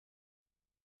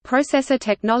Processor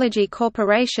Technology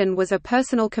Corporation was a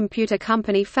personal computer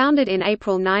company founded in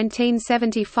April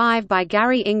 1975 by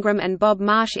Gary Ingram and Bob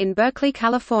Marsh in Berkeley,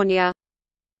 California.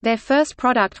 Their first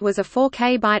product was a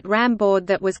 4K byte RAM board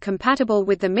that was compatible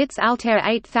with the MIT's Altair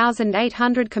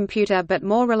 8800 computer but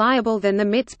more reliable than the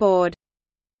MIT's board.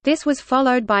 This was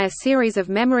followed by a series of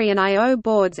memory and I/O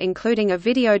boards including a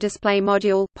video display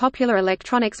module. Popular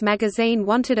Electronics magazine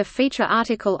wanted a feature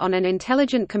article on an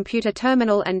intelligent computer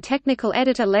terminal, and technical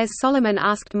editor Les Solomon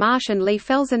asked Marsh and Lee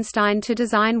Felsenstein to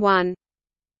design one.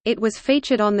 It was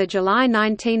featured on the July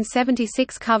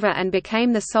 1976 cover and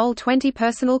became the Sol 20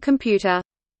 personal computer.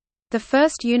 The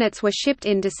first units were shipped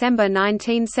in December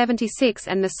 1976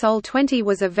 and the Sol 20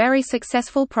 was a very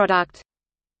successful product.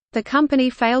 The company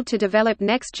failed to develop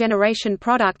next-generation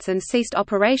products and ceased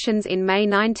operations in May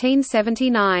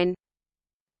 1979.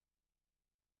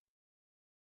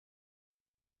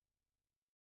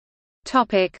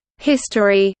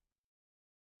 History.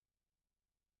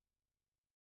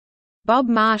 Bob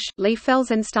Marsh, Lee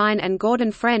Felsenstein and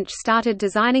Gordon French started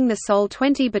designing the Sol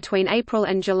 20 between April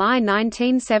and July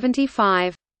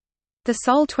 1975. The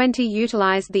Sol 20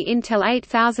 utilized the Intel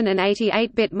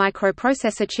 8088-bit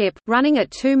microprocessor chip, running at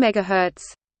 2 MHz.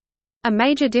 A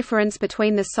major difference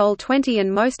between the Sol 20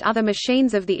 and most other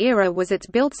machines of the era was its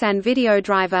built-in video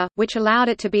driver, which allowed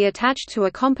it to be attached to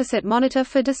a composite monitor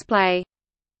for display.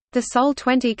 The Sol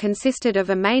 20 consisted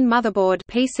of a main motherboard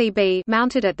 (PCB)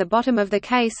 mounted at the bottom of the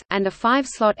case, and a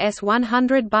 5-slot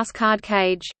S100 bus card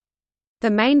cage. The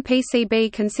main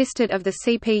PCB consisted of the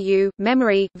CPU,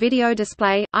 memory, video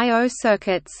display, I/O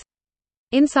circuits.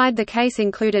 Inside the case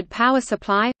included power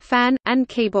supply, fan, and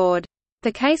keyboard.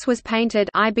 The case was painted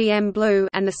IBM blue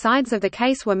and the sides of the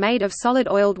case were made of solid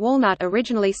oiled walnut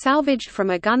originally salvaged from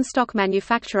a gunstock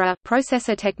manufacturer.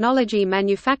 Processor Technology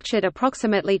manufactured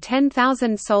approximately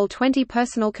 10,000 Sol 20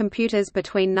 personal computers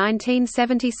between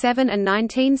 1977 and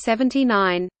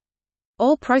 1979.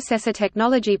 All Processor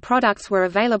Technology products were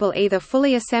available either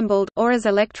fully assembled, or as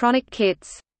electronic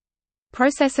kits.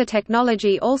 Processor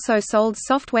Technology also sold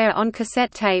software on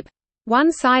cassette tape.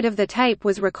 One side of the tape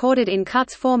was recorded in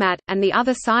CUTS format, and the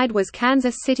other side was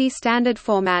Kansas City Standard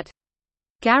format.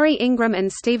 Gary Ingram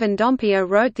and Stephen Dompier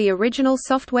wrote the original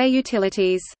software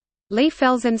utilities. Lee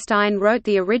Felsenstein wrote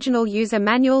the original user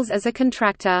manuals as a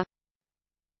contractor.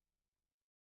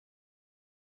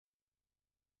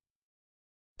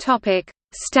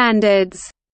 Standards.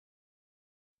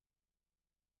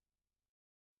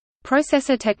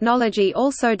 Processor Technology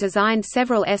also designed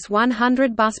several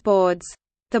S100 bus boards.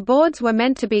 The boards were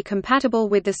meant to be compatible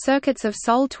with the circuits of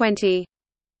Sol 20.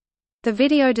 The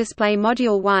Video Display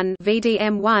Module 1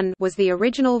 (VDM1) was the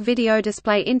original video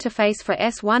display interface for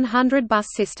S100 bus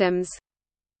systems.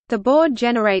 The board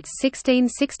generates 16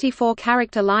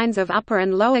 64-character lines of upper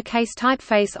and lower case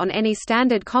typeface on any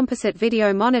standard composite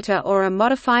video monitor or a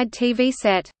modified TV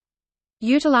set.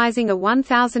 Utilizing a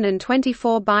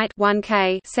 1024-byte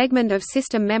 (1K) segment of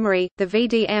system memory, the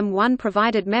VDM1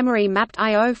 provided memory-mapped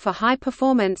I/O for high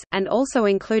performance, and also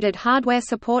included hardware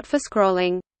support for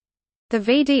scrolling. The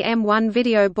VDM1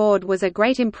 video board was a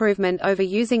great improvement over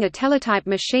using a teletype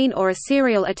machine or a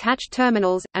serial attached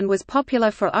terminals, and was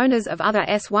popular for owners of other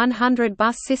S100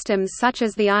 bus systems such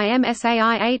as the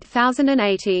IMSAI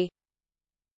 8080.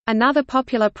 Another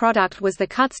popular product was the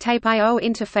CUTS Tape I/O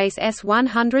Interface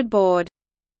S100 board.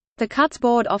 The CUTS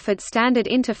board offered standard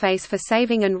interface for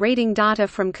saving and reading data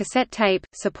from cassette tape,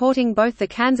 supporting both the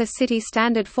Kansas City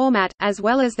Standard format, as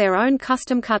well as their own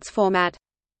custom CUTS format.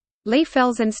 Lee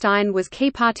Felsenstein was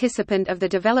key participant of the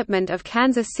development of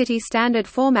Kansas City Standard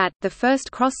format, the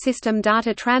first cross-system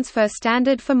data transfer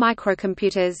standard for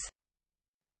microcomputers.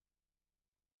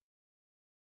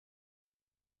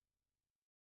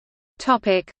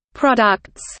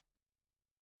 Products.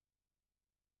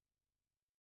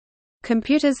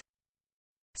 Computers.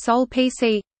 Sol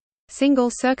PC, single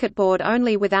circuit board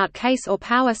only without case or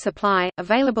power supply,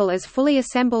 available as fully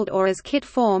assembled or as kit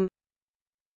form.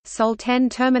 Sol 10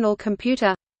 terminal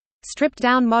computer,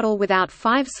 stripped-down model without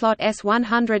 5-slot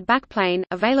S100 backplane,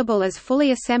 available as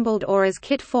fully assembled or as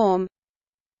kit form.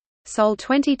 Sol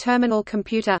 20 terminal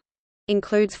computer,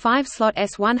 includes 5-slot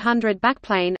S100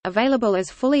 backplane, available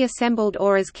as fully assembled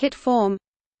or as kit form.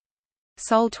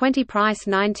 Sol 20 price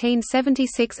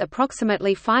 1976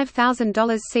 approximately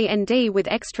 $5,000 CND with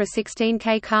extra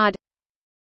 16K card.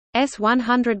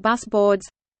 S100 bus boards.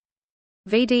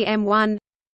 VDM1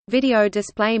 Video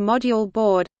Display Module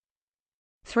Board.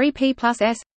 3P plus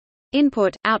S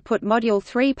Input, Output Module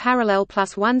 3 Parallel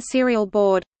plus 1 Serial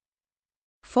Board.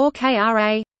 4K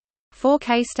RA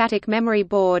 4K Static Memory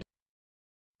Board.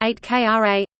 8K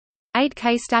RA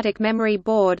 8K Static Memory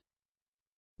Board.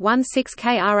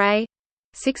 16K RA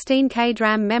 16K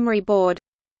DRAM memory board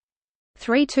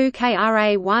 32K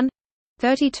RA1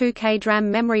 32K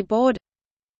DRAM memory board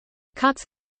CUTS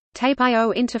Tape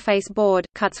I/O interface board,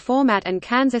 CUTS format and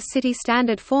Kansas City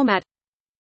Standard format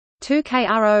 2K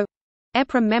RO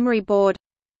EPROM memory board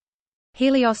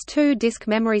Helios 2 disk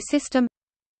memory system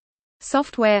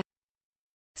Software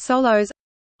Solos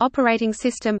operating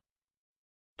system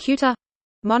Qt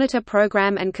monitor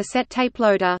program and cassette tape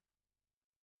loader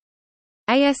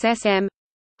ASSM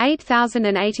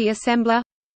 8080 assembler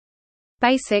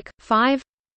BASIC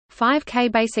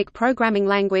 5K basic programming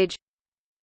language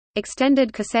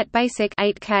Extended cassette BASIC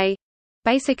 8K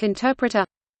basic interpreter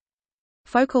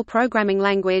Focal programming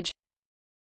language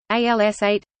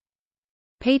ALS8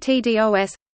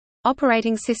 PTDOS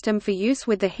operating system for use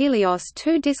with the Helios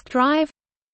 2 disk drive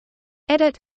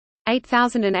Edit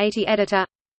 8080 editor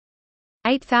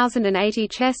 8080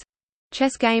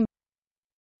 chess game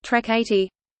Trek 80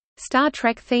 Star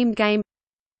Trek themed game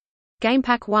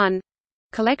GamePak 1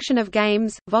 collection of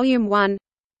games volume 1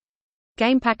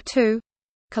 GamePak 2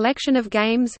 collection of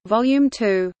games volume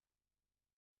 2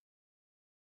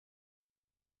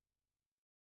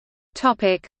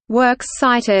 Topic Works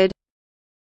cited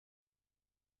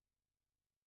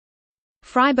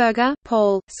Freiberger,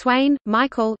 Paul, Swain,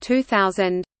 Michael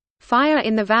 2000. Fire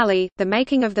in the Valley, The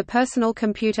Making of the Personal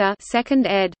Computer 2nd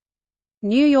ed.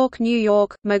 New York,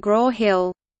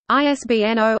 McGraw-Hill.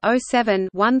 ISBN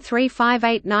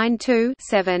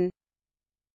 0-07-135892-7.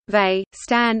 Vey,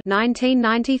 Stan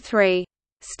 1993.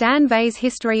 Stan Vey's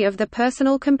History of the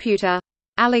Personal Computer.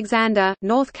 Alexander,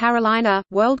 North Carolina,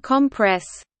 WorldCom Press.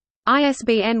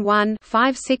 ISBN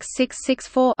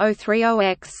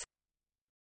 1-56664-030-X.